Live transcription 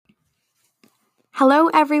Hello,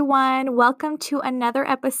 everyone. Welcome to another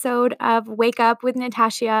episode of Wake Up with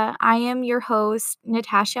Natasha. I am your host,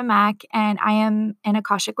 Natasha Mack, and I am an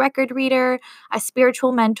Akashic Record reader, a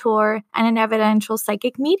spiritual mentor, and an evidential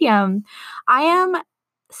psychic medium. I am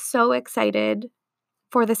so excited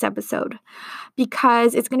for this episode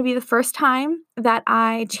because it's going to be the first time that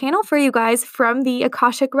I channel for you guys from the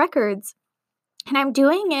Akashic Records. And I'm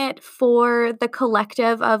doing it for the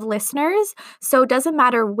collective of listeners. So it doesn't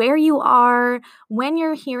matter where you are, when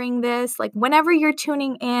you're hearing this, like whenever you're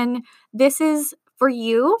tuning in, this is for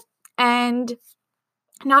you. And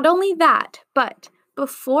not only that, but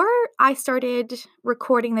before I started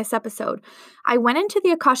recording this episode, I went into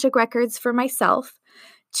the Akashic Records for myself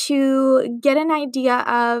to get an idea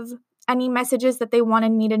of any messages that they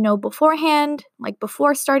wanted me to know beforehand, like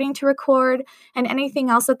before starting to record, and anything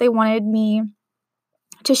else that they wanted me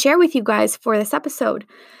to share with you guys for this episode.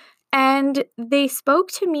 And they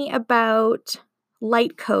spoke to me about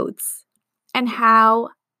light codes and how,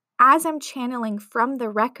 as I'm channeling from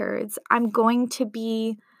the records, I'm going to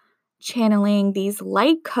be channeling these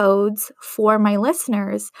light codes for my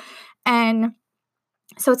listeners. And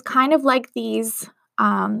so it's kind of like these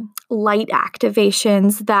light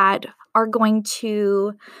activations that are going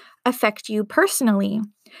to affect you personally.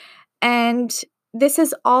 And this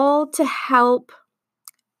is all to help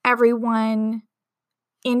everyone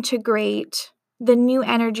integrate the new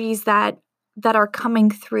energies that are coming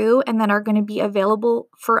through and that are going to be available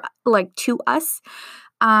for to us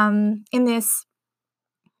in this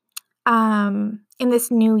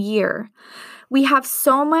new year. We have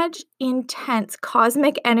so much intense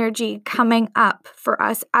cosmic energy coming up for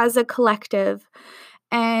us as a collective,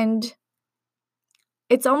 and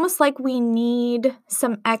it's almost like we need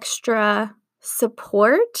some extra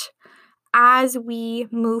support as we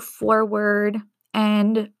move forward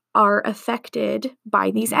and are affected by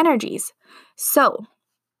these energies. So,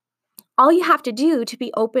 all you have to do to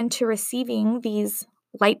be open to receiving these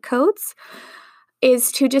light codes is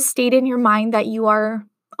to just state in your mind that you are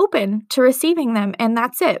open to receiving them, and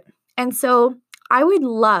that's it. And so, I would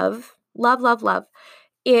love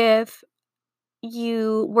if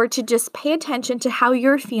you were to just pay attention to how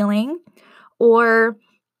you're feeling, or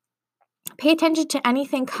pay attention to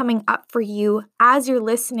anything coming up for you as you're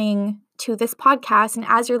listening to this podcast and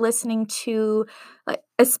as you're listening to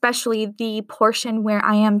especially the portion where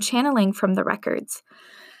I am channeling from the records,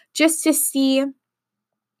 just to see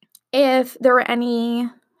if there are any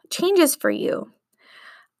changes for you.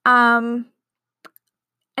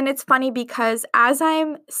 And it's funny because as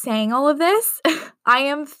I'm saying all of this, I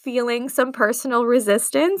am feeling some personal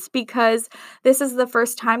resistance because this is the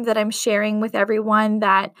first time that I'm sharing with everyone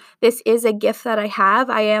that this is a gift that I have.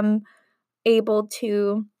 I am able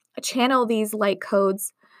to channel these light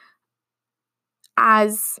codes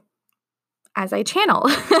as I channel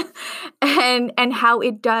and how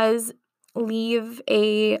it does leave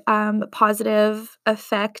a positive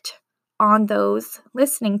effect on those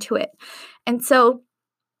listening to it. And so,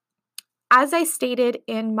 as I stated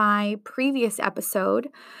in my previous episode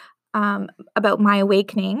about my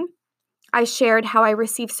awakening, I shared how I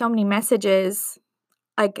received so many messages,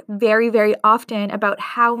 like very, very often, about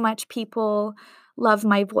how much people love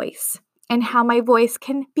my voice and how my voice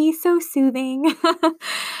can be so soothing.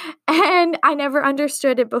 And I never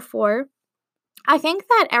understood it before. I think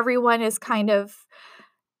that everyone is kind of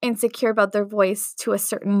insecure about their voice to a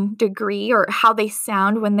certain degree, or how they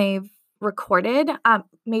sound when they've recorded.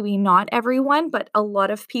 Maybe not everyone, but a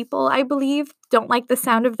lot of people, I believe, don't like the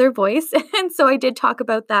sound of their voice. And so I did talk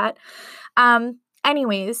about that.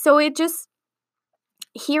 Anyways, so it just,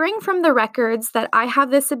 hearing from the records that I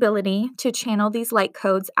have this ability to channel these light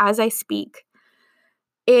codes as I speak,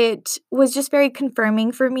 it was just very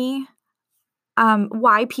confirming for me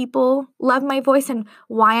why people love my voice and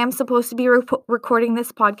why I'm supposed to be recording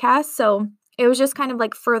this podcast. So it was just kind of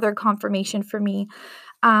like further confirmation for me.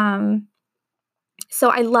 So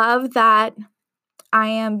I love that I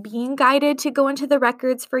am being guided to go into the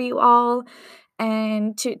records for you all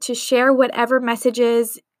and to share whatever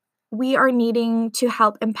messages we are needing to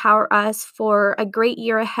help empower us for a great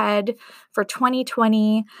year ahead for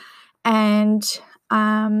 2020. And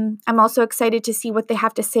I'm also excited to see what they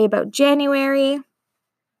have to say about January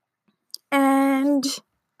and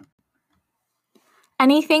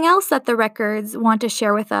anything else that the records want to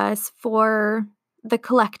share with us for the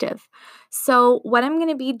collective. So what I'm going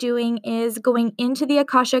to be doing is going into the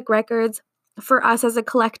Akashic Records for us as a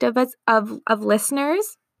collective of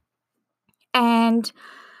listeners. And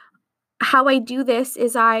how I do this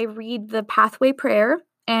is I read the pathway prayer.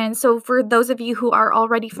 And so for those of you who are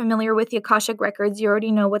already familiar with the Akashic Records, you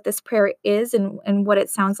already know what this prayer is and what it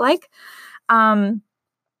sounds like.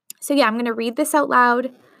 So yeah, I'm going to read this out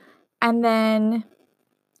loud, and then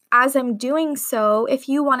as I'm doing so, if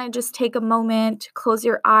you want to just take a moment, close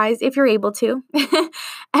your eyes if you're able to,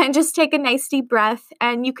 and just take a nice deep breath,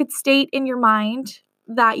 and you could state in your mind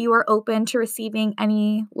that you are open to receiving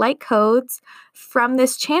any light codes from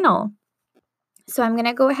this channel. So I'm going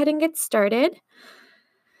to go ahead and get started.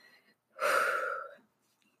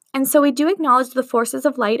 And so we do acknowledge the forces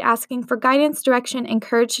of light, asking for guidance, direction, and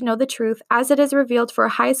courage to know the truth as it is revealed for our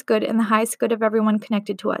highest good and the highest good of everyone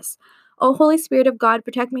connected to us. O Holy Spirit of God,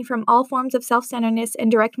 protect me from all forms of self-centeredness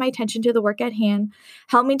and direct my attention to the work at hand.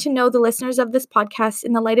 Help me to know the listeners of this podcast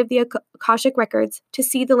in the light of the Akashic Records, to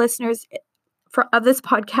see the listeners of this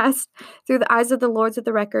podcast through the eyes of the Lords of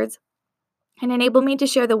the Records, and enable me to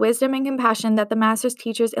share the wisdom and compassion that the masters,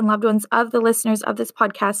 teachers, and loved ones of the listeners of this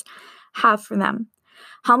podcast have for them.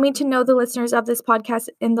 Help me to know the listeners of this podcast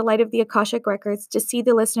in the light of the Akashic Records, to see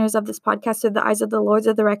the listeners of this podcast through the eyes of the Lords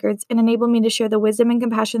of the Records, and enable me to share the wisdom and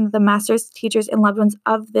compassion that the masters, teachers, and loved ones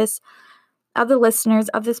of the listeners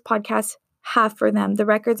of this podcast have for them. The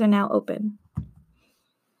records are now open.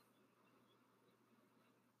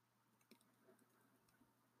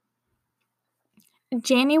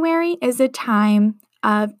 January is a time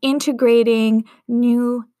of integrating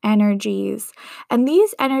new energies, and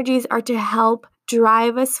these energies are to help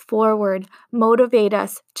drive us forward, motivate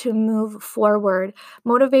us to move forward,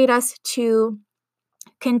 motivate us to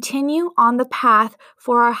continue on the path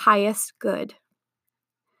for our highest good.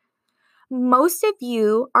 Most of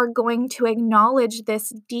you are going to acknowledge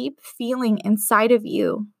this deep feeling inside of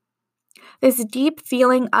you, this deep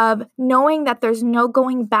feeling of knowing that there's no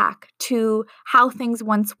going back to how things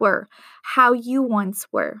once were, how you once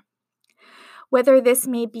were. Whether this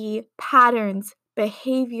may be patterns,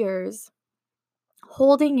 behaviors,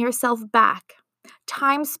 holding yourself back,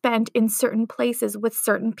 time spent in certain places with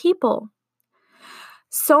certain people.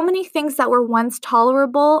 So many things that were once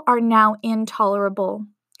tolerable are now intolerable.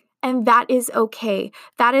 And that is okay.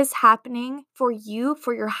 That is happening for you,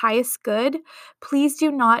 for your highest good. Please do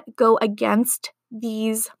not go against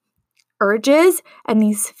these urges and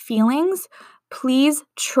these feelings. Please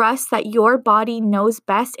trust that your body knows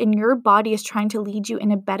best and your body is trying to lead you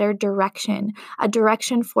in a better direction, a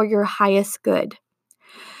direction for your highest good.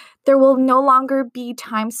 There will no longer be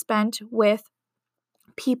time spent with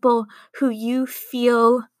people who you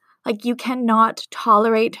feel like you cannot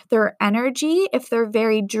tolerate their energy if they're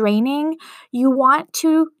very draining. You want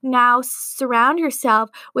to now surround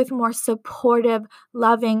yourself with more supportive,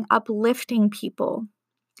 loving, uplifting people.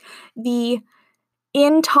 The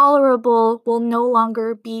intolerable will no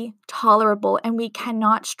longer be tolerable, and we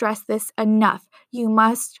cannot stress this enough. You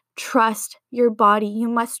must trust your body. You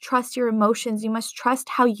must trust your emotions. You must trust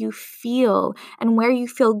how you feel and where you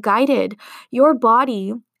feel guided. Your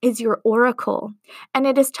body is your oracle, and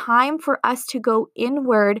it is time for us to go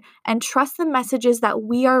inward and trust the messages that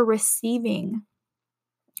we are receiving.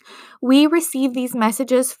 We receive these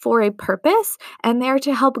messages for a purpose, and they're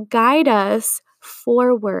to help guide us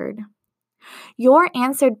forward. Your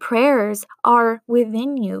answered prayers are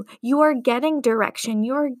within you. You are getting direction.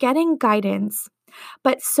 You are getting guidance.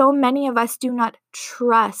 But so many of us do not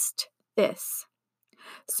trust this.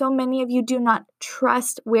 So many of you do not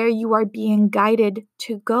trust where you are being guided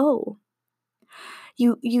to go.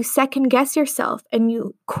 You second guess yourself and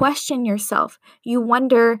you question yourself. You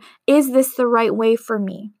wonder, is this the right way for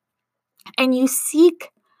me? And you seek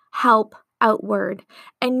help outward.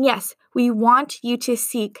 And yes, we want you to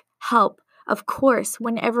seek help, of course,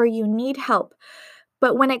 whenever you need help.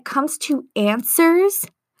 But when it comes to answers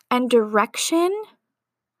and direction,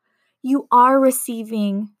 you are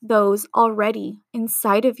receiving those already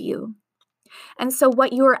inside of you. And so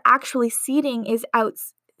what you are actually seeking is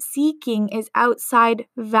outside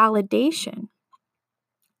validation.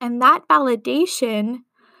 And that validation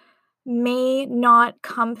may not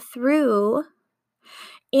come through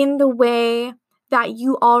in the way that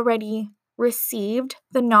you already received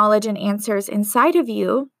the knowledge and answers inside of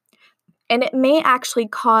you. And it may actually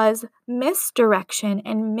cause misdirection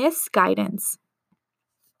and misguidance.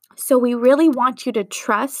 So we really want you to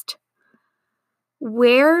trust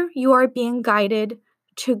where you are being guided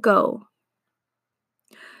to go.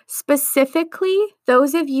 Specifically,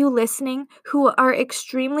 those of you listening who are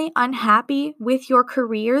extremely unhappy with your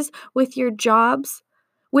careers, with your jobs,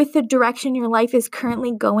 with the direction your life is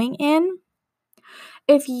currently going in,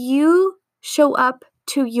 if you show up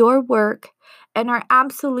to your work and are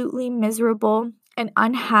absolutely miserable and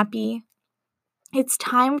unhappy, it's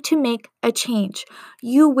time to make a change.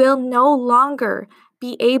 You will no longer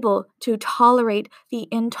be able to tolerate the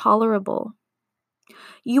intolerable.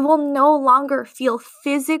 You will no longer feel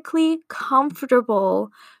physically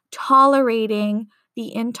comfortable tolerating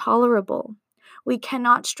the intolerable. We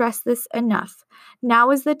cannot stress this enough.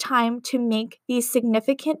 Now is the time to make these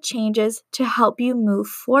significant changes to help you move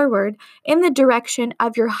forward in the direction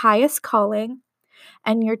of your highest calling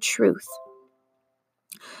and your truth.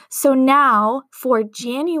 So now for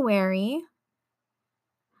January,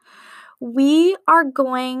 we are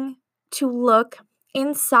going to look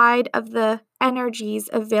inside of the energies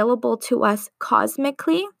available to us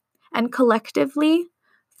cosmically and collectively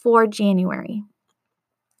for January.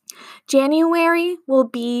 January will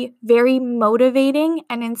be very motivating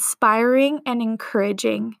and inspiring and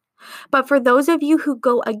encouraging. But for those of you who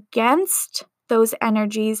go against those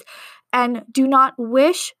energies and do not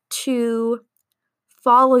wish to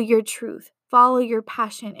follow your truth, follow your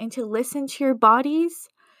passion, and to listen to your bodies,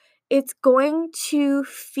 it's going to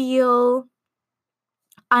feel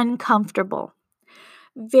uncomfortable.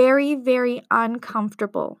 Very, very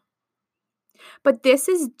uncomfortable. But this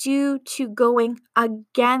is due to going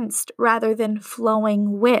against rather than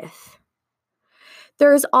flowing with.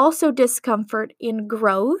 There is also discomfort in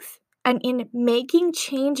growth and in making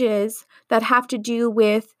changes that have to do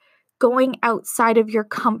with going outside of your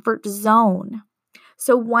comfort zone.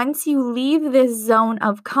 So once you leave this zone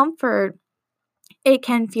of comfort, it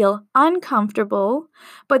can feel uncomfortable,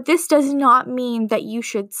 but this does not mean that you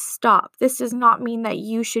should stop. This does not mean that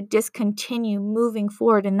you should discontinue moving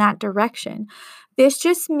forward in that direction. This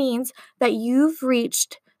just means that you've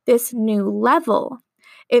reached this new level.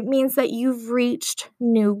 It means that you've reached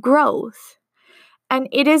new growth. And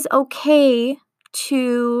it is okay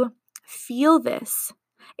to feel this.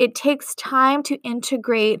 It takes time to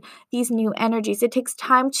integrate these new energies. It takes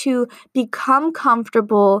time to become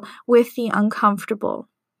comfortable with the uncomfortable.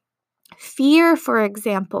 Fear, for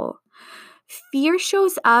example. Fear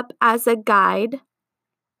shows up as a guide.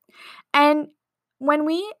 And when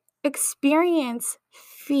we experience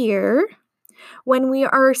fear, when we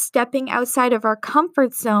are stepping outside of our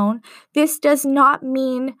comfort zone, this does not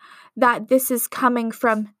mean that this is coming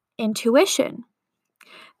from intuition.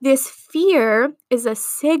 This fear is a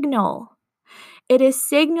signal. It is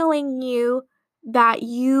signaling you that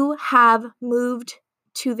you have moved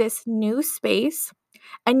to this new space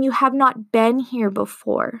and you have not been here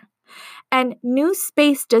before. And new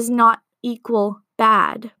space does not equal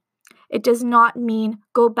bad. It does not mean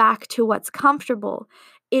go back to what's comfortable.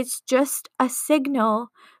 It's just a signal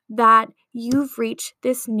that you've reached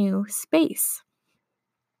this new space.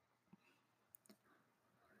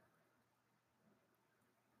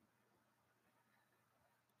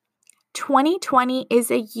 2020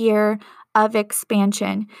 is a year of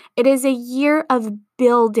expansion. It is a year of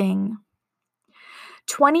building.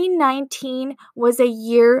 2019 was a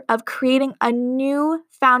year of creating a new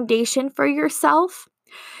foundation for yourself.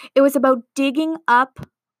 It was about digging up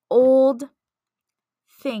old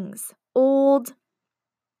things, old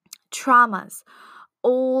traumas,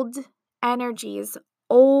 old energies,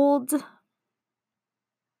 old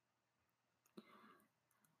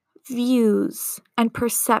views and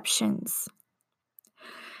perceptions.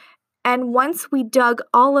 And once we dug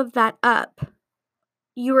all of that up,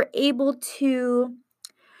 you were able to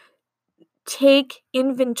take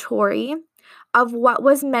inventory of what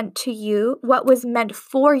was meant to you, what was meant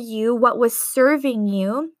for you, what was serving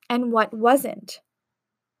you, and what wasn't.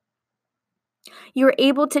 You're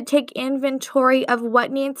able to take inventory of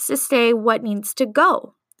what needs to stay, what needs to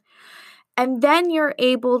go. And then you're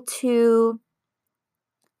able to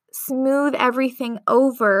smooth everything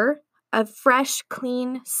over, a fresh,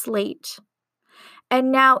 clean slate.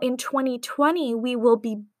 And now in 2020, we will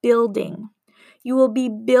be building. You will be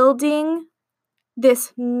building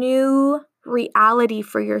this new reality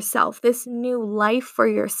for yourself, this new life for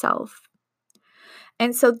yourself.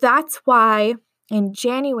 And so that's why in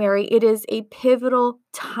January, it is a pivotal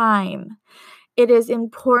time. It is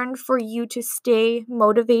important for you to stay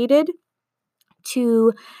motivated,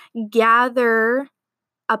 to gather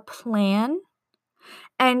a plan,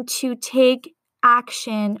 and to take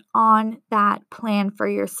action on that plan for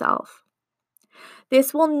yourself.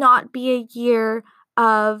 This will not be a year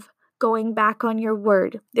of going back on your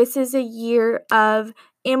word. This is a year of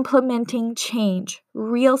implementing change,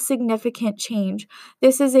 real significant change.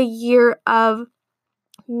 This is a year of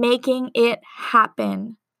making it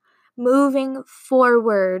happen, moving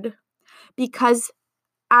forward, because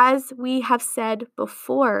as we have said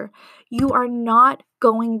before, you are not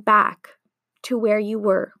going back to where you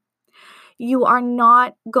were. You are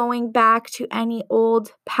not going back to any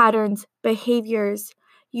old patterns, behaviors.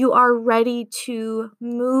 You are ready to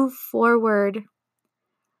move forward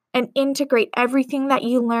and integrate everything that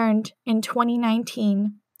you learned in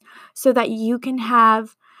 2019 so that you can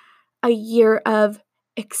have a year of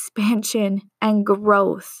expansion and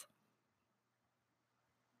growth.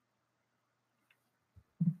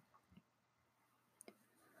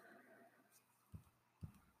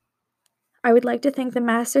 I would like to thank the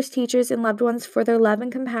masters, teachers, and loved ones for their love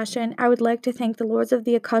and compassion. I would like to thank the lords of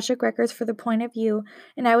the Akashic Records for the point of view.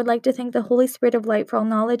 And I would like to thank the Holy Spirit of Light for all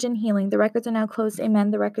knowledge and healing. The records are now closed. Amen.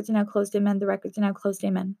 The records are now closed. Amen. The records are now closed.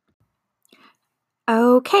 Amen.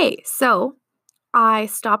 Okay, so I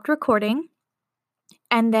stopped recording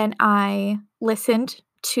and then I listened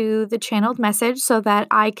to the channeled message so that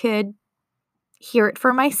I could hear it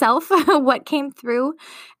for myself, what came through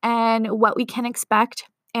and what we can expect.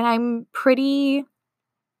 And I'm pretty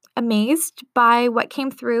amazed by what came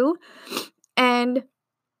through and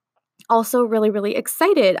also really, really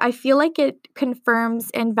excited. I feel like it confirms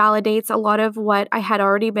and validates a lot of what I had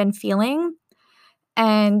already been feeling,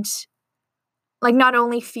 and like not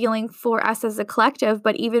only feeling for us as a collective,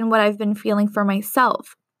 but even what I've been feeling for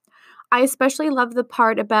myself. I especially love the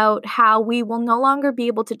part about how we will no longer be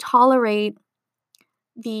able to tolerate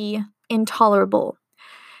the intolerable.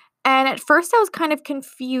 And at first I was kind of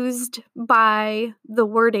confused by the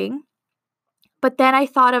wording, but then I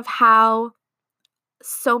thought of how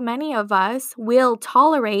so many of us will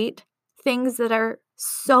tolerate things that are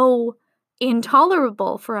so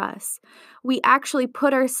intolerable for us. We actually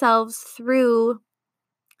put ourselves through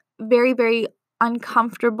very, very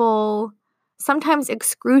uncomfortable, sometimes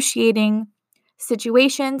excruciating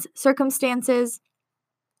situations, circumstances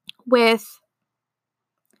with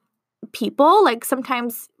people. Like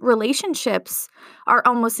sometimes relationships are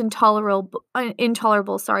almost intolerable,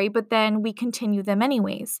 but then we continue them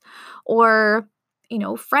anyways. Or,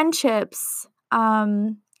 friendships,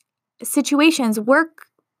 situations, work,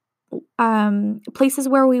 places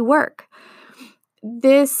where we work.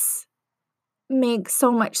 This makes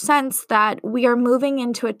so much sense that we are moving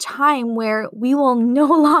into a time where we will no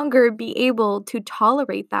longer be able to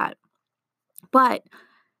tolerate that. But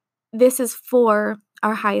this is for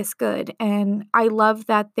our highest good. And I love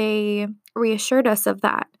that they reassured us of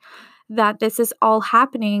that this is all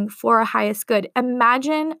happening for our highest good.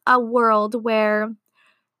 Imagine a world where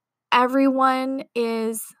everyone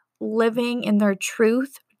is living in their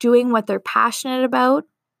truth, doing what they're passionate about,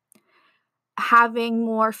 having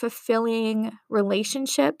more fulfilling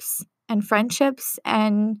relationships and friendships,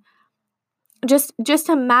 and just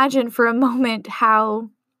imagine for a moment how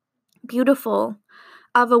beautiful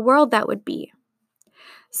of a world that would be.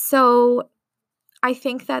 So I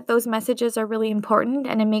think that those messages are really important,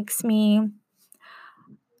 and it makes me,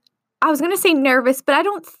 I was going to say nervous, but I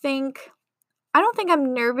don't think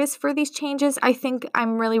I'm nervous for these changes. I think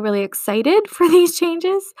I'm really, really excited for these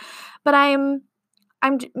changes, but I'm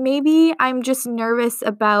just nervous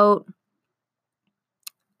about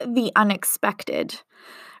the unexpected,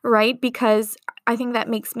 right? Because I think that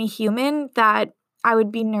makes me human, that I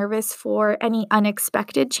would be nervous for any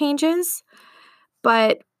unexpected changes.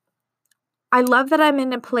 But I love that I'm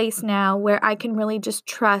in a place now where I can really just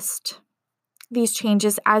trust these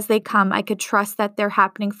changes as they come. I could trust that they're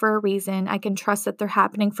happening for a reason. I can trust that they're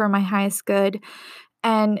happening for my highest good.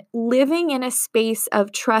 And living in a space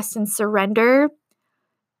of trust and surrender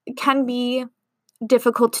can be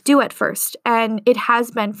difficult to do at first. And it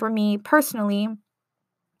has been for me personally.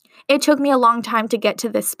 It took me a long time to get to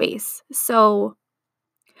this space. So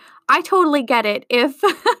I totally get it if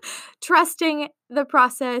trusting the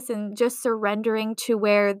process and just surrendering to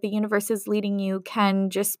where the universe is leading you can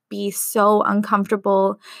just be so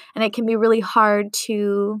uncomfortable, and it can be really hard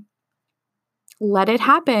to let it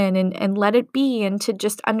happen and let it be, and to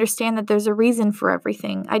just understand that there's a reason for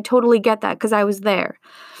everything. I totally get that because I was there.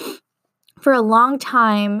 For a long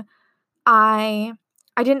time, I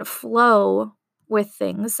didn't flow with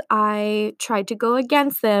things. I tried to go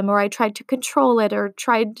against them, or I tried to control it, or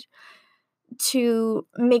tried to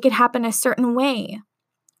make it happen a certain way.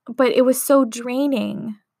 But it was so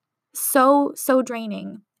draining, so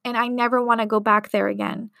draining. And I never want to go back there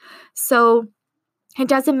again. So it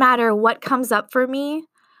doesn't matter what comes up for me.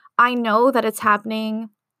 I know that it's happening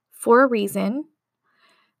for a reason.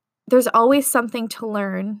 There's always something to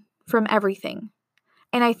learn from everything.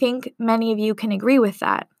 And I think many of you can agree with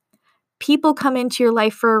that. People come into your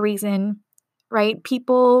life for a reason, right?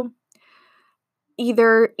 People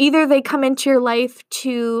either they come into your life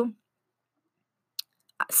to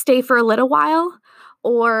stay for a little while,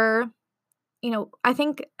 or I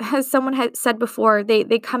think, as someone had said before,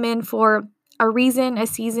 they come in for a reason, a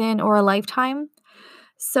season, or a lifetime.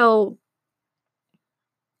 So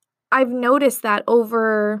I've noticed that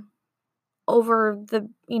over over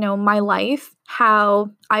my life,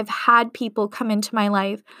 how I've had people come into my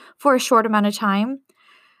life for a short amount of time,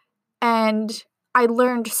 and I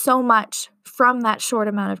learned so much from that short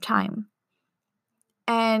amount of time.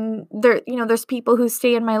 And there's people who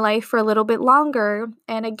stay in my life for a little bit longer,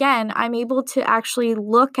 and again, I'm able to actually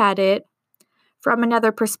look at it from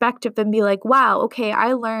another perspective and be like, wow, okay,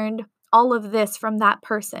 I learned all of this from that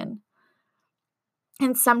person.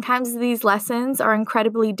 And sometimes these lessons are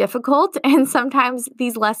incredibly difficult, and sometimes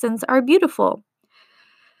these lessons are beautiful.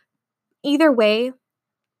 Either way,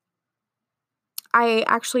 I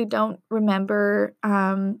actually don't remember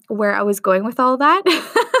where I was going with all that.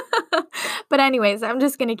 But anyways, I'm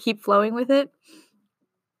just going to keep flowing with it.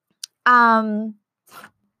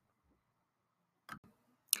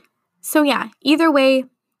 So yeah, either way,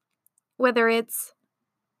 whether it's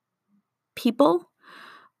people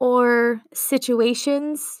or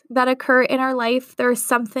situations that occur in our life, there's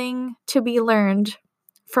something to be learned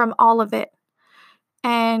from all of it.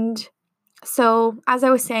 And so, as I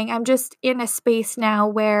was saying, I'm just in a space now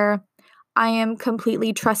where I am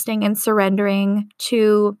completely trusting and surrendering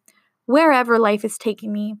to wherever life is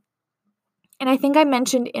taking me. And I think I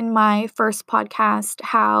mentioned in my first podcast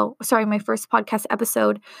my first podcast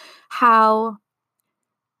episode, how,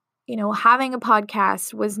 having a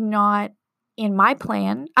podcast was not in my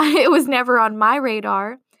plan. It was never on my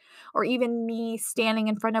radar, or even me standing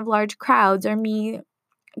in front of large crowds or me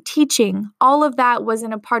teaching. All of that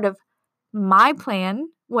wasn't a part of my plan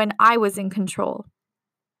when I was in control.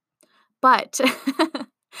 But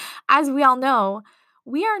as we all know,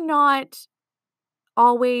 we are not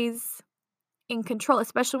always in control,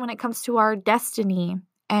 especially when it comes to our destiny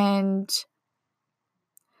and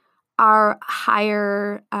our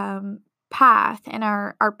higher path and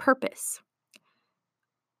our purpose.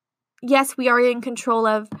 Yes, we are in control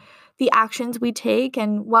of the actions we take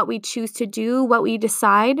and what we choose to do, what we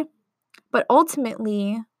decide. But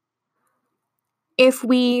ultimately, if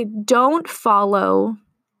we don't follow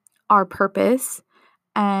our purpose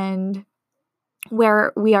and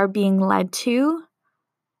where we are being led to,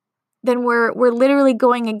 then we're literally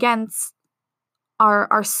going against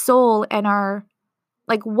our soul and our,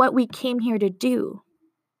 like, what we came here to do.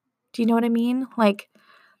 Do you know what I mean? Like,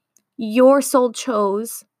 your soul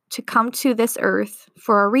chose to come to this earth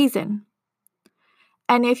for a reason.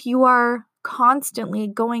 And if you are constantly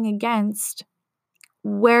going against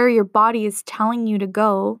where your body is telling you to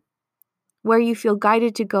go, where you feel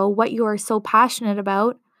guided to go, what you are so passionate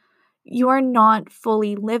about, you are not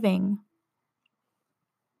fully living.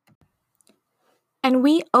 And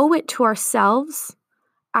we owe it to ourselves,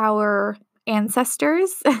 our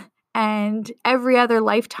ancestors, and every other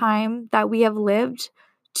lifetime that we have lived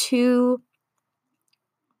to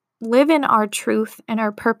live in our truth and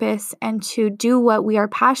our purpose and to do what we are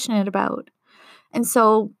passionate about. And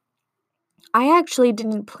so I actually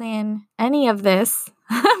didn't plan any of this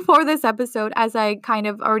for this episode, as I kind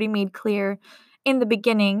of already made clear in the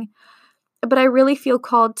beginning, but I really feel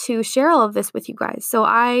called to share all of this with you guys. So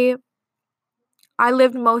I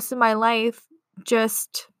lived most of my life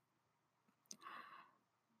just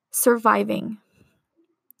surviving.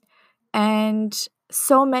 And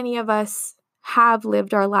so many of us have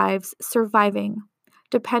lived our lives surviving,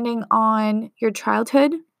 depending on your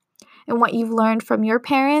childhood and what you've learned from your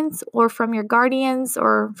parents or from your guardians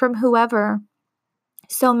or from whoever.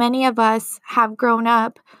 So many of us have grown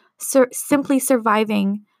up simply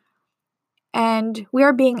surviving, and we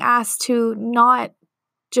are being asked to not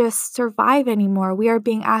just survive anymore. We are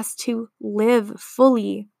being asked to live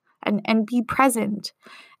fully and be present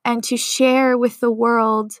and to share with the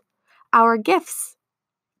world our gifts,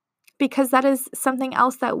 because that is something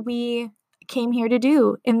else that we came here to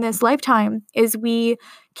do in this lifetime. Is we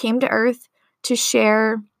came to earth to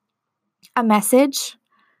share a message,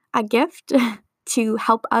 a gift, to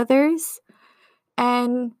help others.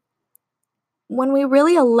 And when we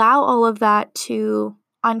really allow all of that to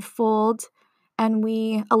unfold and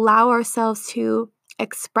we allow ourselves to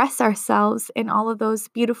express ourselves in all of those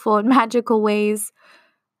beautiful and magical ways,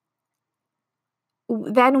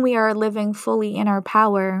 then we are living fully in our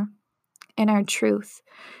power, in our truth.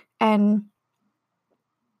 And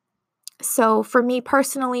so for me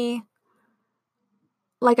personally,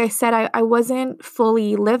 like I said, I wasn't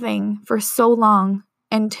fully living for so long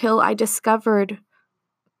until I discovered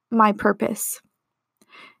my purpose,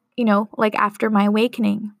 like after my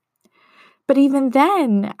awakening. But even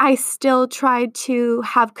then, I still tried to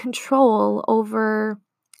have control over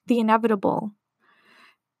the inevitable.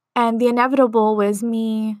 And the inevitable was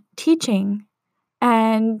me teaching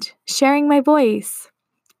and sharing my voice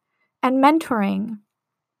and mentoring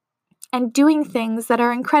and doing things that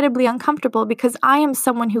are incredibly uncomfortable because I am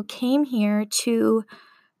someone who came here to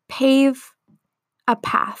pave a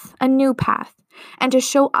path, a new path, and to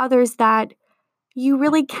show others that you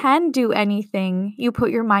really can do anything you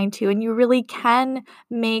put your mind to, and you really can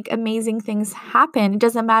make amazing things happen. It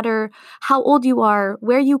doesn't matter how old you are,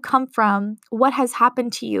 where you come from, what has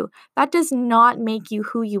happened to you. That does not make you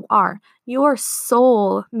who you are. Your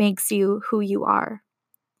soul makes you who you are.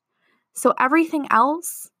 So everything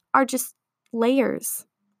else are just layers.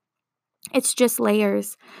 It's just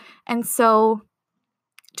layers. And so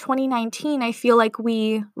 2019, I feel like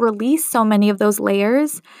we released so many of those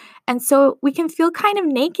layers. And so we can feel kind of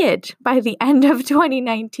naked by the end of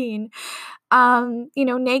 2019.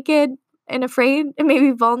 Naked and afraid and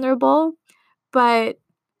maybe vulnerable. But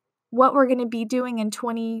what we're going to be doing in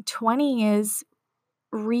 2020 is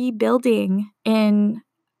rebuilding in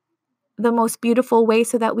the most beautiful way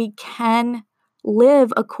so that we can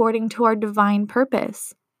live according to our divine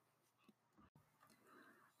purpose.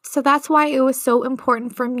 So that's why it was so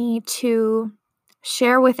important for me to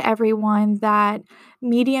share with everyone that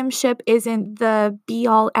mediumship isn't the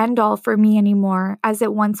be-all, end-all for me anymore as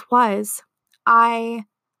it once was. I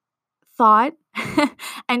thought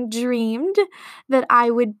and dreamed that I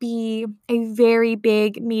would be a very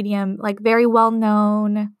big medium, like very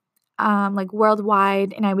well-known, like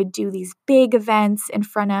worldwide, and I would do these big events in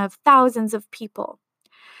front of thousands of people.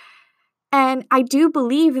 And I do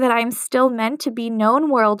believe that I'm still meant to be known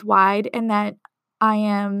worldwide and that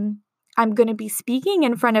I'm going to be speaking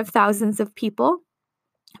in front of thousands of people,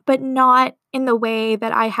 but not in the way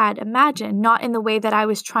that I had imagined, not in the way that I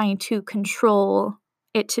was trying to control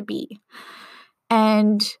it to be.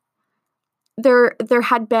 And there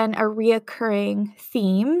had been a reoccurring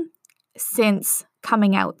theme since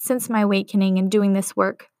coming out, since my awakening and doing this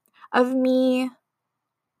work, of me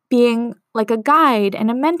being like a guide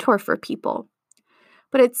and a mentor for people.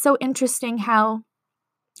 But it's so interesting how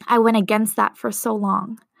I went against that for so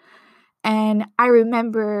long. And I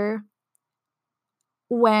remember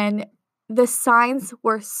when the signs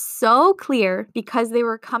were so clear because they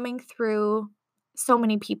were coming through so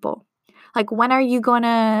many people. Like, when are you going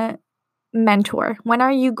to mentor? When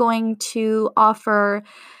are you going to offer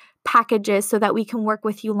packages so that we can work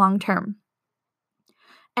with you long term?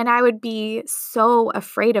 And I would be so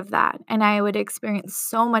afraid of that. And I would experience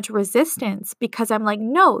so much resistance because I'm like,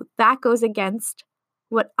 no, that goes against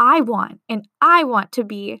what I want. And I want to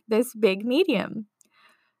be this big medium.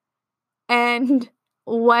 And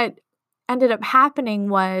what ended up happening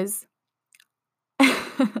was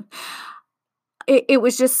it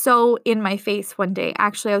was just so in my face one day.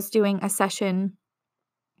 Actually, I was doing a session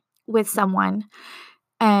with someone,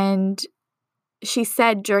 and she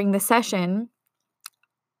said during the session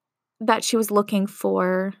that she was looking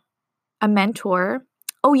for a mentor.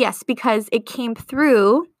 Oh, yes, because it came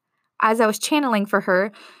through as I was channeling for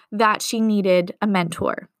her that she needed a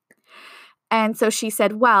mentor. And so she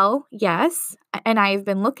said, well, yes, and I've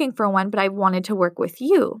been looking for one, but I wanted to work with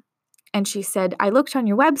you. And she said, I looked on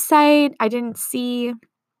your website. I didn't see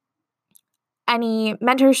any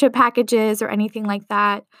mentorship packages or anything like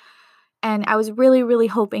that. And I was really, really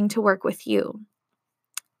hoping to work with you.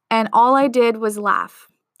 And all I did was laugh.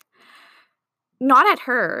 Not at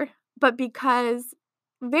her, but because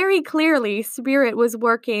very clearly Spirit was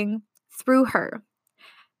working through her.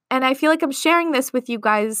 And I feel like I'm sharing this with you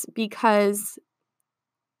guys because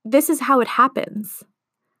this is how it happens.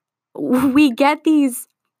 We get these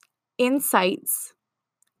insights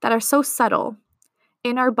that are so subtle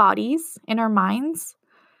in our bodies, in our minds,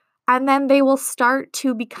 and then they will start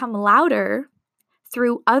to become louder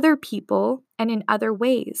through other people and in other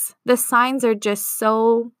ways. The signs are just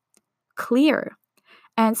so clear.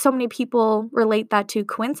 And so many people relate that to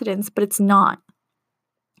coincidence, but it's not.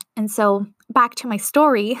 And so back to my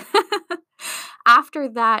story, after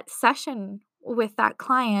that session with that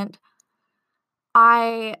client,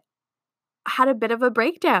 I had a bit of a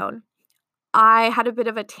breakdown. I had a bit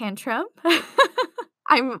of a tantrum.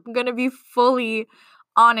 I'm going to be fully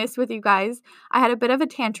honest with you guys. I had a bit of a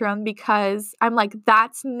tantrum because I'm like,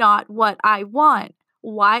 that's not what I want.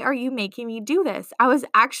 Why are you making me do this? I was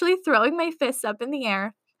actually throwing my fists up in the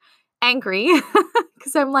air, angry,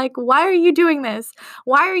 because I'm like, why are you doing this?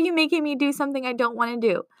 Why are you making me do something I don't want to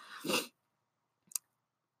do?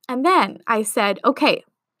 And then I said, okay,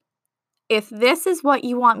 if this is what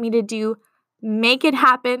you want me to do, make it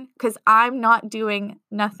happen, because I'm not doing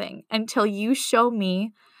nothing until you show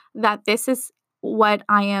me that this is what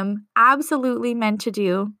I am absolutely meant to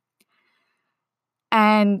do,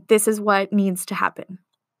 and this is what needs to happen.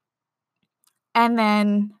 And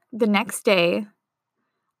then the next day,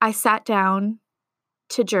 I sat down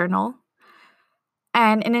to journal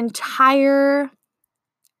And an entire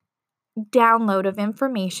download of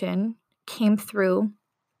information came through.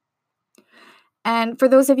 And for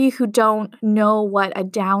those of you who don't know what a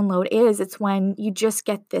download is, it's when you just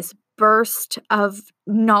get this burst of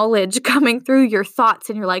knowledge coming through your thoughts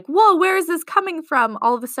and you're like, whoa, where is this coming from?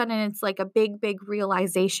 All of a sudden, it's like a big, big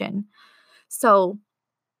realization. So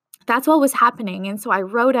that's what was happening. And so I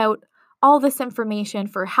wrote out all this information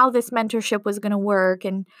for how this mentorship was going to work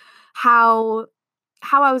and how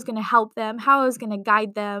I was going to help them, how I was going to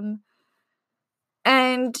guide them.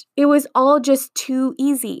 And it was all just too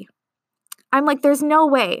easy. I'm like, there's no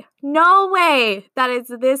way that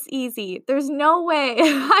it's this easy. There's no way.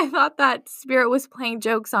 I thought that spirit was playing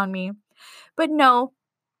jokes on me. But no,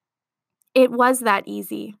 it was that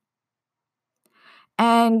easy.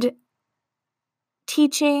 And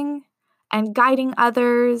teaching and guiding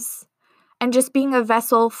others and just being a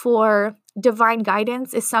vessel for divine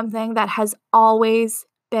guidance is something that has always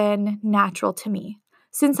been natural to me.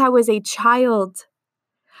 Since I was a child,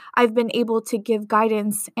 I've been able to give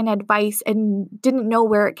guidance and advice and didn't know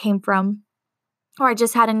where it came from. Or I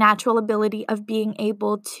just had a natural ability of being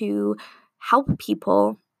able to help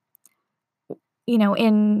people,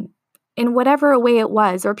 in whatever way it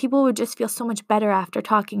was, or people would just feel so much better after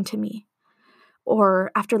talking to me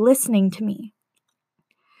or after listening to me.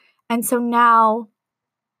 And so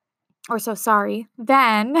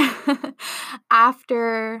then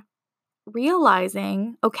after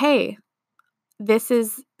realizing, okay, this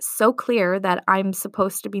is so clear that I'm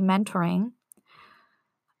supposed to be mentoring,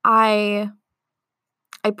 I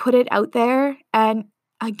put it out there, and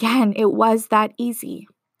again, it was that easy.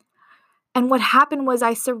 And what happened was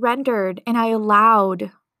I surrendered and I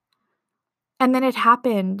allowed. And then it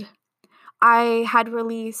happened. I had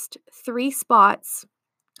released 3 spots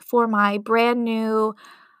for my brand new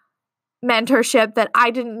mentorship that I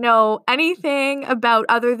didn't know anything about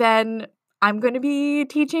other than I'm going to be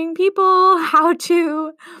teaching people how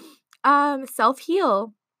to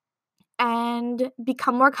self-heal and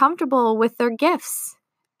become more comfortable with their gifts.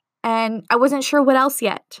 And I wasn't sure what else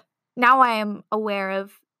yet. Now I am aware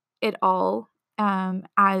of it all,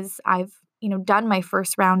 as I've done my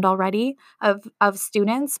first round already of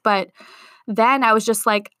students. But then I was just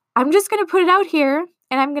like, I'm just going to put it out here,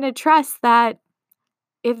 and I'm going to trust that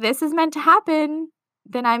if this is meant to happen,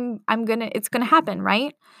 then it's going to happen,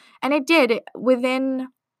 right? And it did. Within,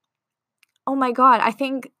 oh my God, I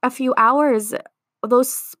think a few hours,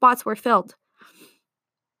 those spots were filled.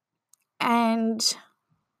 And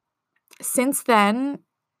since then,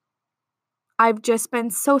 I've just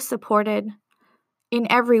been so supported in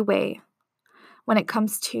every way when it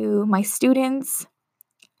comes to my students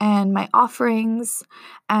and my offerings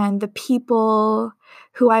and the people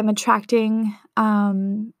who I'm attracting,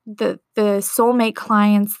 the soulmate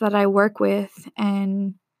clients that I work with.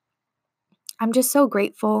 And I'm just so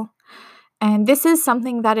grateful. And this is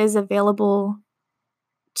something that is available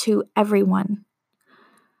to everyone.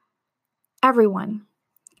 Everyone.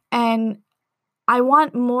 And I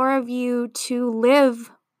want more of you to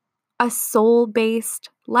live a soul-based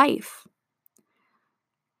life.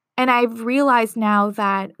 And I've realized now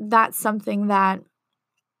that that's something that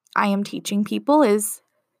I am teaching people, is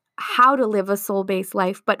how to live a soul-based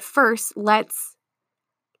life. But first, let's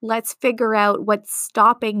figure out what's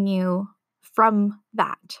stopping you from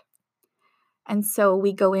that. And so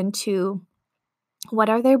we go into, what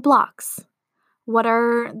are their blocks? What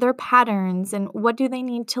are their patterns? And what do they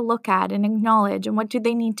need to look at and acknowledge? And what do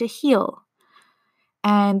they need to heal?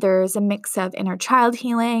 And there's a mix of inner child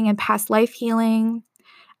healing and past life healing.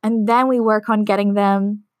 And then we work on getting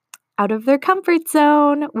them out of their comfort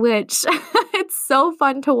zone, which it's so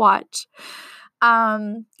fun to watch.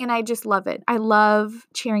 And I just love it. I love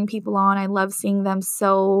cheering people on. I love seeing them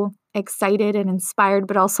so excited and inspired,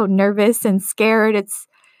 but also nervous and scared.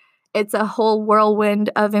 It's a whole whirlwind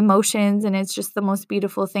of emotions, and it's just the most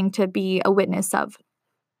beautiful thing to be a witness of.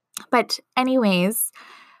 But anyways,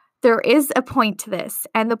 there is a point to this.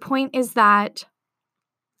 And the point is that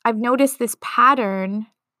I've noticed this pattern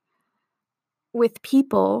with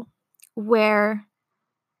people where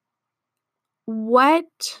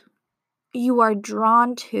what you are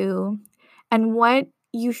drawn to and what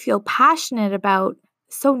you feel passionate about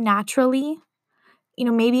so naturally,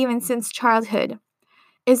 maybe even since childhood,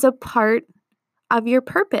 is a part of your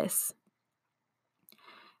purpose.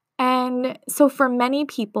 And so for many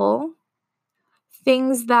people,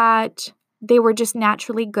 things that they were just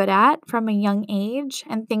naturally good at from a young age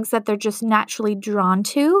and things that they're just naturally drawn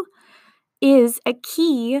to is a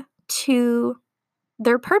key to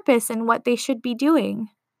their purpose and what they should be doing.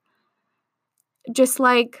 Just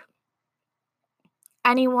like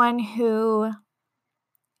anyone who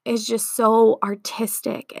is just so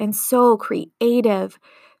artistic and so creative.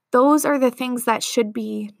 Those are the things that should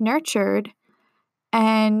be nurtured,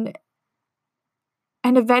 and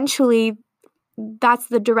eventually that's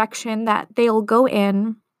the direction that they'll go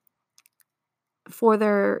in for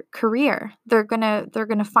their career. They're going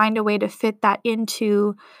to find a way to fit that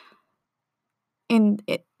into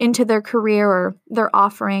their career or their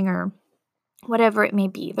offering or whatever it may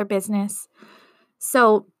be, their business.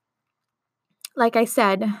 So, like I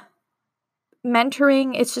said,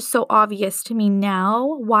 mentoring, it's just so obvious to me now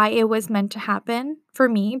why it was meant to happen for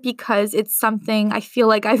me, because it's something I feel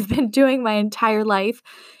like I've been doing my entire life,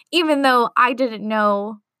 even though I didn't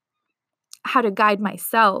know how to guide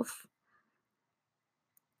myself.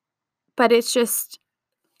 But it's just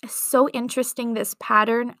so interesting, this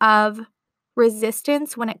pattern of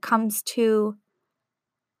resistance when it comes to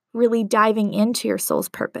really diving into your soul's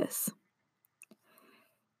purpose.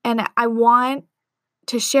 And I want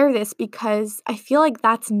to share this because I feel like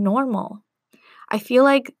that's normal. I feel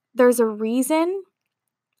like there's a reason.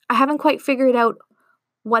 I haven't quite figured out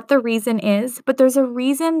what the reason is, but there's a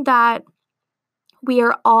reason that we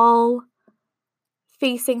are all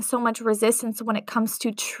facing so much resistance when it comes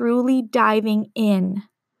to truly diving in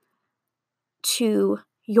to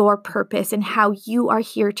your purpose and how you are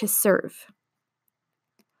here to serve.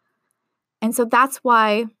 And so that's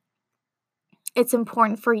why it's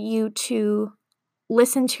important for you to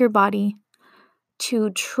listen to your body, to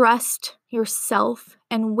trust yourself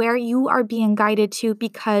and where you are being guided to,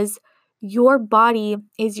 because your body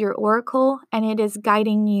is your oracle and it is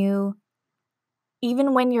guiding you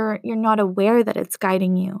even when you're not aware that it's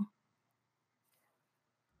guiding you.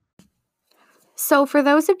 So for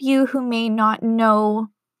those of you who may not know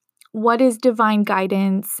what is divine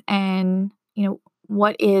guidance and,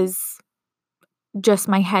 what is just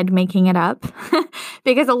my head making it up,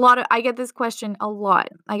 because I get this question a lot.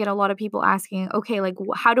 I get a lot of people asking, okay, like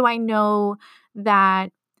how do I know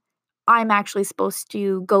that I'm actually supposed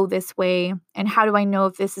to go this way? And how do I know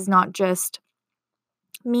if this is not just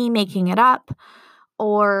me making it up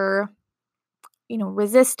or,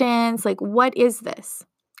 resistance? Like, what is this?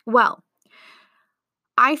 Well,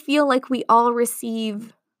 I feel like we all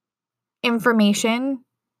receive information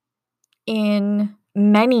in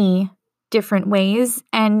many different ways,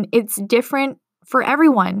 and it's different for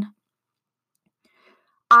everyone.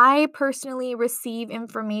 I personally receive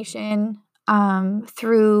information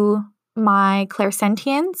through my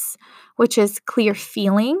clairsentience, which is clear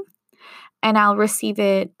feeling, and I'll receive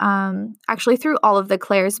it actually through all of the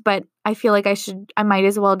clairs, but I feel like I might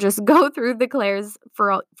as well just go through the clairs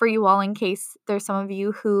for you all, in case there's some of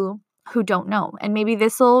you who don't know, and maybe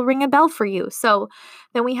this will ring a bell for you. So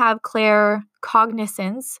then we have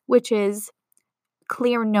claircognizance, which is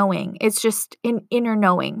clear knowing. It's just an inner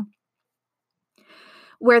knowing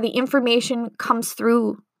where the information comes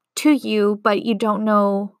through to you, but you don't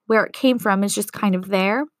know where it came from. It's just kind of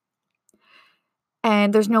there,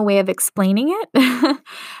 and there's no way of explaining it.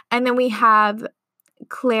 And then we have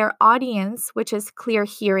clairaudience, which is clear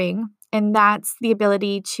hearing, and that's the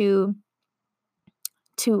ability to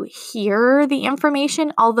hear the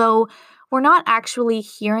information, although we're not actually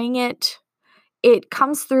hearing it. It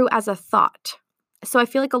comes through as a thought. So I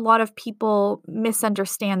feel like a lot of people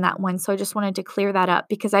misunderstand that one. So I just wanted to clear that up,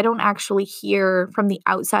 because I don't actually hear from the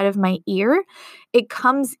outside of my ear. It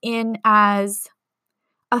comes in as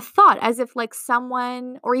a thought, as if like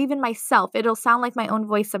someone, or even myself, it'll sound like my own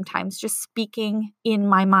voice sometimes, just speaking in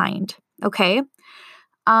my mind. Okay.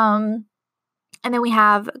 And then we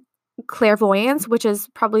have clairvoyance, which is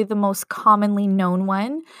probably the most commonly known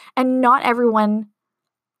one. And not everyone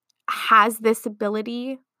has this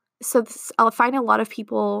ability. So I'll find a lot of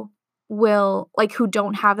people who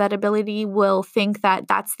don't have that ability will think that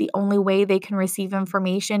that's the only way they can receive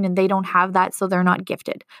information, and they don't have that, so they're not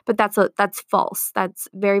gifted. But that's false. That's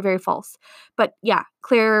very, very false. But yeah,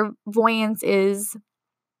 clairvoyance is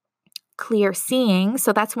clear seeing.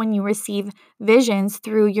 So that's when you receive visions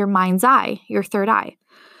through your mind's eye, your third eye.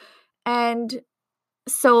 And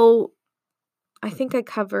so I think I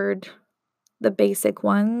covered the basic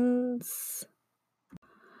ones.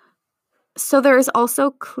 So there's also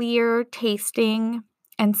clear tasting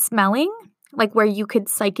and smelling, like where you could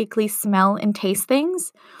psychically smell and taste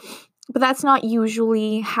things. But that's not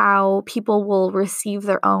usually how people will receive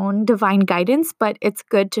their own divine guidance, but it's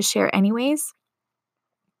good to share anyways.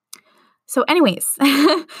 So anyways,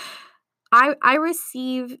 I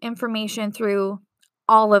receive information through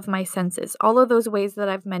all of my senses, all of those ways that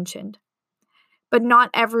I've mentioned. But not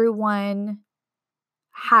everyone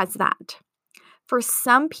has that. For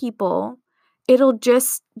some people, they'll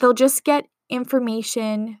just get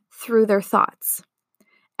information through their thoughts.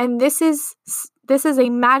 And this is a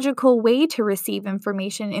magical way to receive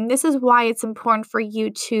information. And this is why it's important for you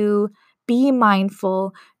to be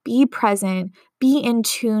mindful, be present, be in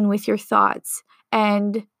tune with your thoughts,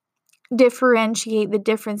 and differentiate the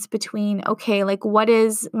difference between, okay, like what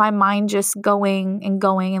is my mind just going and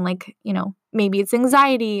like, maybe it's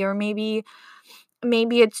anxiety, or maybe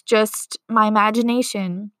it's just my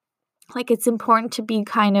imagination. Like, it's important to be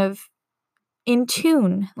kind of in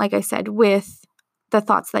tune, like I said, with the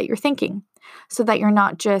thoughts that you're thinking, so that you're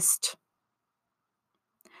not just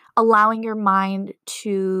allowing your mind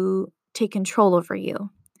to take control over you.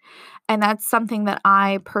 And that's something that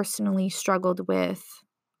I personally struggled with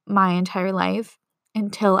my entire life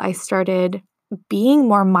until I started being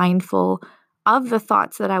more mindful of the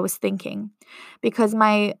thoughts that I was thinking, because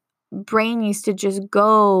my brain used to just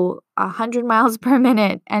go 100 miles per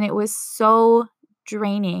minute, and it was so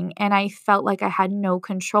draining, and I felt like I had no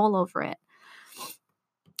control over it.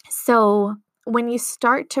 So when you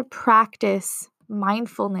start to practice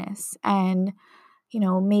mindfulness and,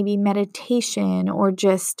 maybe meditation, or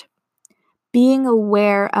just being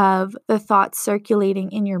aware of the thoughts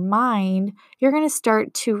circulating in your mind, you're going to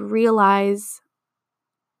start to realize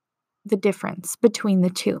the difference between the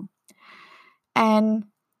two. And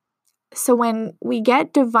so when we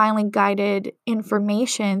get divinely guided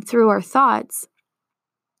information through our thoughts,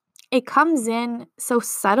 it comes in so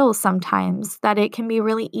subtle sometimes that it can be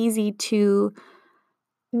really easy to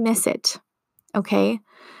miss it, okay?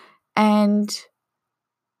 And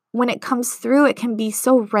when it comes through, it can be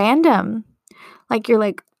so random. Like, you're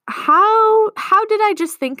like, how did I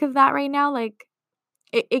just think of that right now? Like,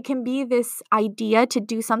 it can be this idea to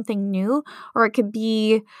do something new, or it could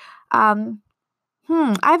be, I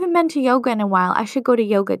haven't been to yoga in a while. I should go to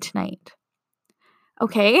yoga tonight.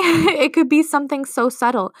 Okay, it could be something so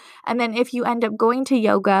subtle. And then if you end up going to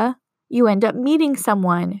yoga, you end up meeting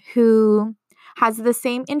someone who has the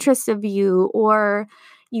same interests of you, or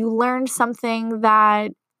you learned something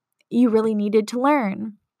that you really needed to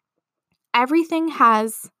learn. Everything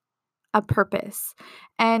has a purpose.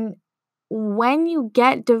 And when you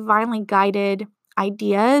get divinely guided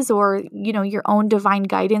ideas, or, your own divine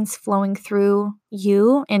guidance flowing through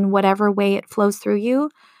you in whatever way it flows through you,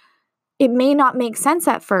 it may not make sense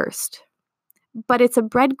at first, but it's a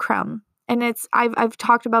breadcrumb. And I've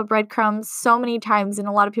talked about breadcrumbs so many times, and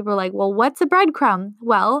a lot of people are like, well, what's a breadcrumb?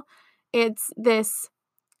 Well, it's this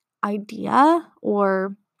idea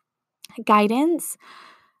or guidance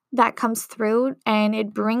that comes through, and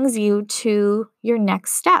it brings you to your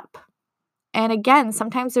next step. And again,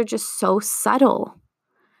 sometimes they're just so subtle,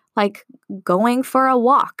 like going for a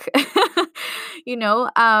walk,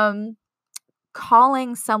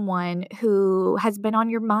 calling someone who has been on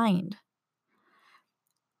your mind.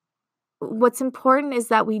 What's important is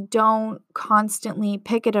that we don't constantly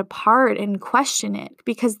pick it apart and question it,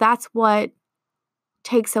 because that's what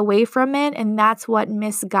takes away from it, and that's what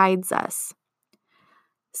misguides us.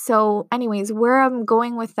 So anyways, where I'm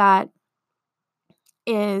going with that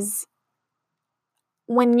is,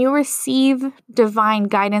 when you receive divine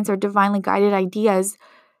guidance or divinely guided ideas,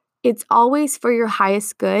 it's always for your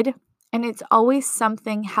highest good, and it's always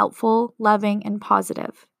something helpful, loving, and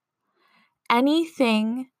positive.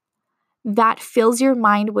 Anything that fills your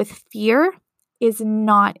mind with fear is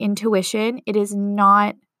not intuition. It is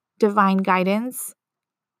not divine guidance.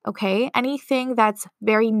 Okay? Anything that's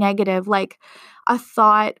very negative, like a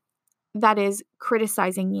thought that is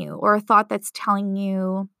criticizing you, or a thought that's telling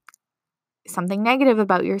you something negative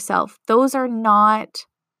about yourself, those are not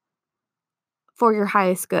for your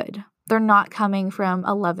highest good. They're not coming from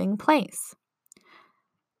a loving place.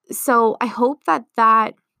 So I hope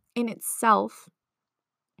that in itself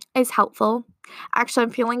is helpful. Actually, I'm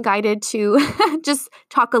feeling guided to just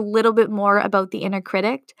talk a little bit more about the inner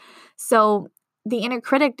critic. So the inner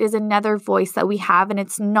critic is another voice that we have, and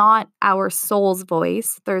it's not our soul's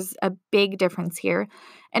voice. There's a big difference here.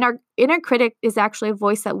 And our inner critic is actually a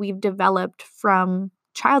voice that we've developed from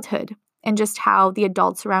childhood, and just how the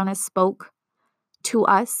adults around us spoke to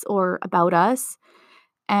us or about us.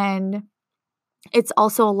 And it's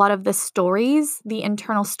also a lot of the stories, the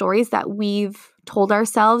internal stories that we've told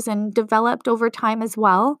ourselves and developed over time as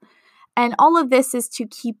well. And all of this is to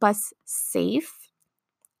keep us safe,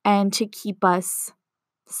 and to keep us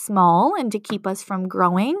small, and to keep us from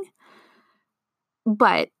growing.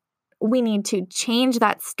 But we need to change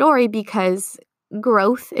that story, because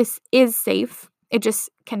growth is safe. It just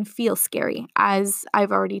can feel scary, as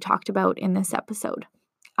I've already talked about in this episode.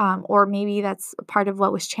 Or maybe that's part of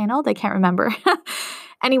what was channeled. I can't remember.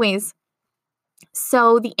 Anyways,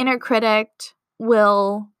 so the inner critic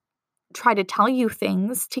will try to tell you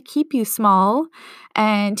things to keep you small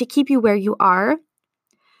and to keep you where you are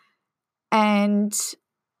and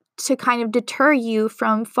to kind of deter you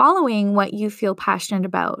from following what you feel passionate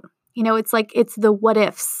about. It's like it's the what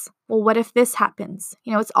ifs. Well, what if this happens?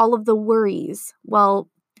 It's all of the worries. Well,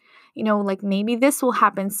 like maybe this will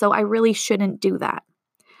happen, so I really shouldn't do that.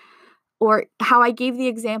 Or how I gave the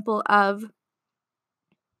example of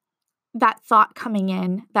that thought coming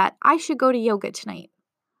in that I should go to yoga tonight.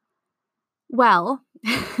 Well,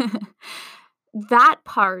 that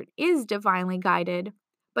part is divinely guided.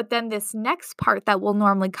 But then this next part that will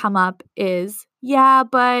normally come up is, yeah,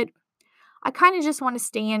 but I kind of just want to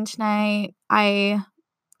stay in tonight. I,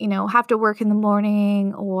 have to work in the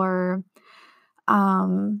morning, or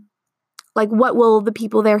like, what will the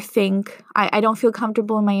people there think? I don't feel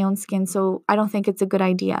comfortable in my own skin, so I don't think it's a good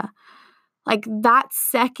idea. Like that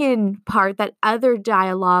second part, that other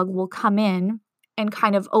dialogue will come in and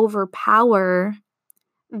kind of overpower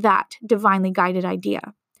that divinely guided idea.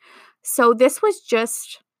 So this was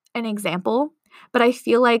just an example, but I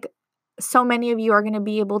feel like so many of you are going to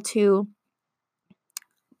be able to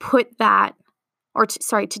put that, or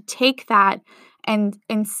to take that and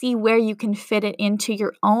see where you can fit it into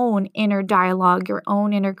your own inner dialogue, your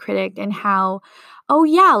own inner critic, and how, oh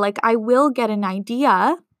yeah, like I will get an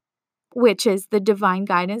idea, which is the divine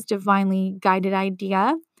guidance, divinely guided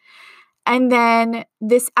idea. And then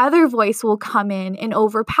this other voice will come in and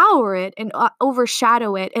overpower it and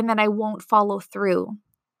overshadow it, and then I won't follow through.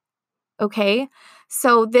 Okay?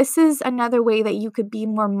 So this is another way that you could be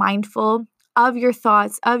more mindful of your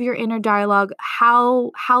thoughts, of your inner dialogue,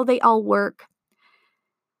 how they all work,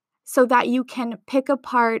 so that you can pick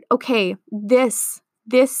apart, okay, this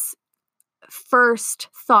first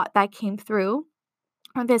thought that came through,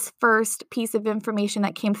 or this first piece of information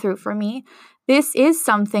that came through for me, this is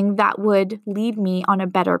something that would lead me on a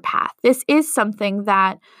better path. This is something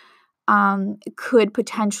that could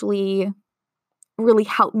potentially really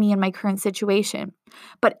help me in my current situation.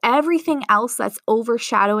 But everything else that's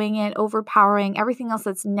overshadowing it, overpowering, everything else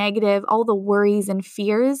that's negative, all the worries and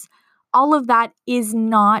fears, all of that is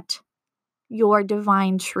not your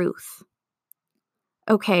divine truth.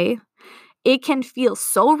 Okay? It can feel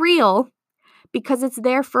so real because it's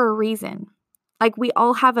there for a reason. Like we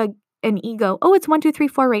all have an ego. Oh, it's 1, 2, 3,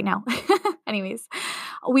 4 right now. Anyways,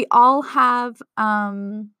 we all have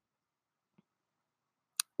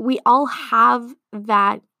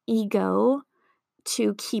that ego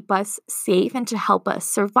to keep us safe and to help us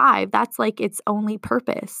survive. That's like its only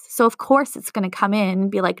purpose. So of course it's going to come in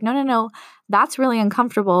and be like, no, that's really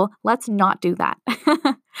uncomfortable. Let's not do that.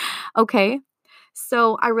 Okay.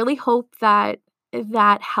 So I really hope that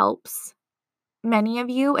helps many of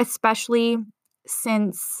you, especially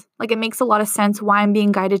since like it makes a lot of sense why I'm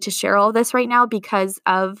being guided to share all this right now, because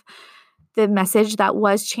of the message that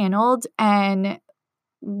was channeled and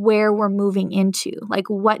where we're moving into, like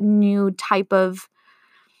what new type of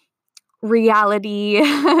reality,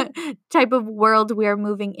 type of world we're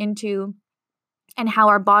moving into, and how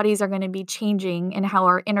our bodies are going to be changing, and how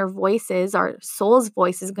our inner voices, our soul's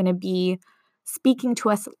voice is going to be speaking to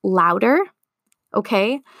us louder.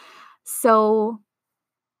 Okay. So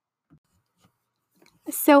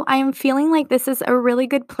I'm feeling like this is a really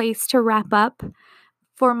good place to wrap up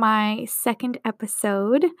for my second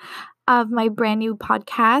episode of my brand new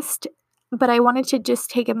podcast. But I wanted to just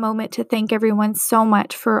take a moment to thank everyone so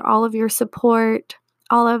much for all of your support,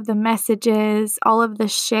 all of the messages, all of the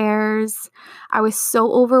shares. I was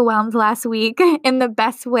so overwhelmed last week in the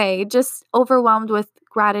best way, just overwhelmed with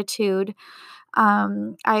gratitude.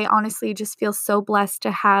 I honestly just feel so blessed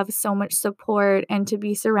to have so much support and to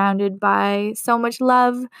be surrounded by so much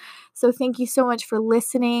love. So thank you so much for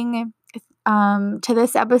listening to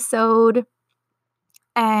this episode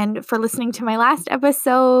and for listening to my last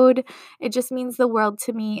episode. It just means the world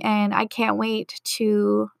to me, and I can't wait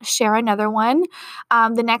to share another one.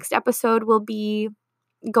 The next episode will be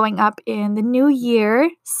going up in the new year,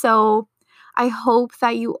 so I hope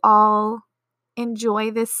that you all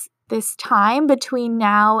enjoy this time between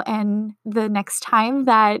now and the next time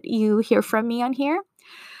that you hear from me on here.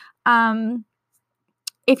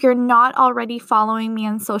 If you're not already following me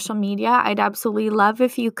on social media, I'd absolutely love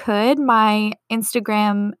if you could. My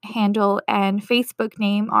Instagram handle and Facebook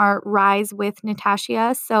name are Rise with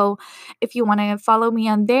Natasha. So if you want to follow me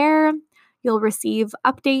on there, you'll receive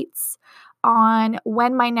updates on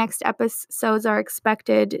when my next episodes are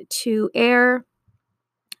expected to air,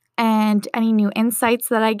 and any new insights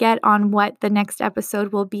that I get on what the next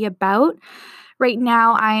episode will be about. Right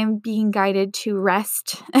now, I'm being guided to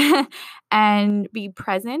rest and be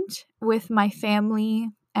present with my family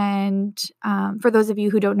And for those of you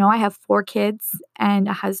who don't know, I have 4 kids and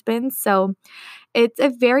a husband. So it's a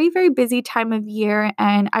very, very busy time of year,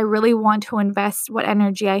 and I really want to invest what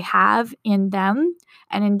energy I have in them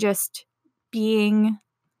and in just being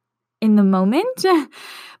in the moment,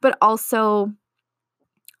 but also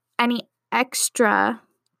any extra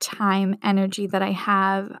time, energy that I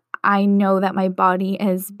have, I know that my body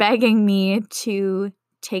is begging me to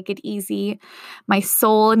take it easy. My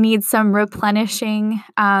soul needs some replenishing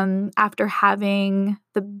after having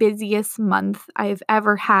the busiest month I've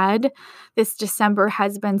ever had. This December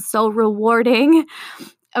has been so rewarding,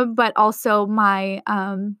 but also my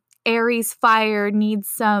Aries fire needs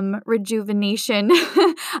some rejuvenation.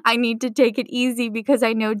 I need to take it easy because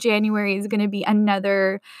I know January is going to be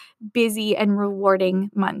another busy and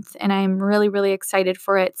rewarding month, and I'm really, really excited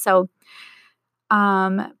for it. So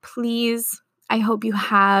please, I hope you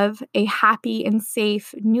have a happy and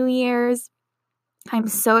safe New Year's. I'm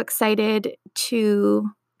so excited to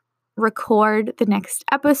record the next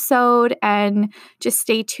episode, and just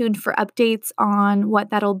stay tuned for updates on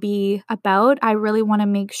what that'll be about. I really want to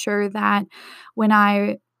make sure that when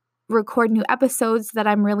I record new episodes that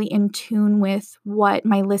I'm really in tune with what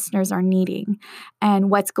my listeners are needing and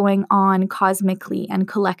what's going on cosmically and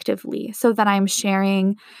collectively, so that I'm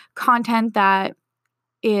sharing content that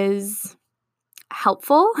is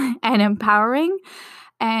helpful and empowering.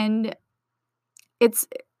 And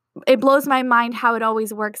it blows my mind how it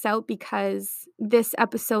always works out, because this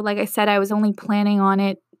episode, like I said, I was only planning on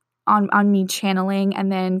it on me channeling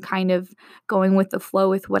and then kind of going with the flow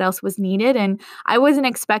with what else was needed. And I wasn't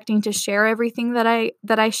expecting to share everything that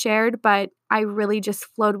I shared, but I really just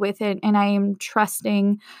flowed with it, and I am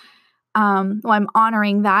trusting, I'm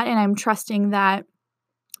honoring that, and I'm trusting that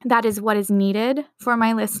that is what is needed for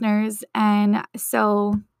my listeners. And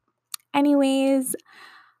so anyways,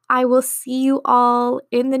 I will see you all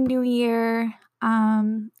in the new year.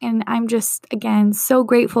 And I'm just, again, so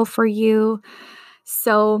grateful for you.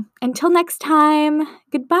 So until next time,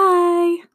 goodbye.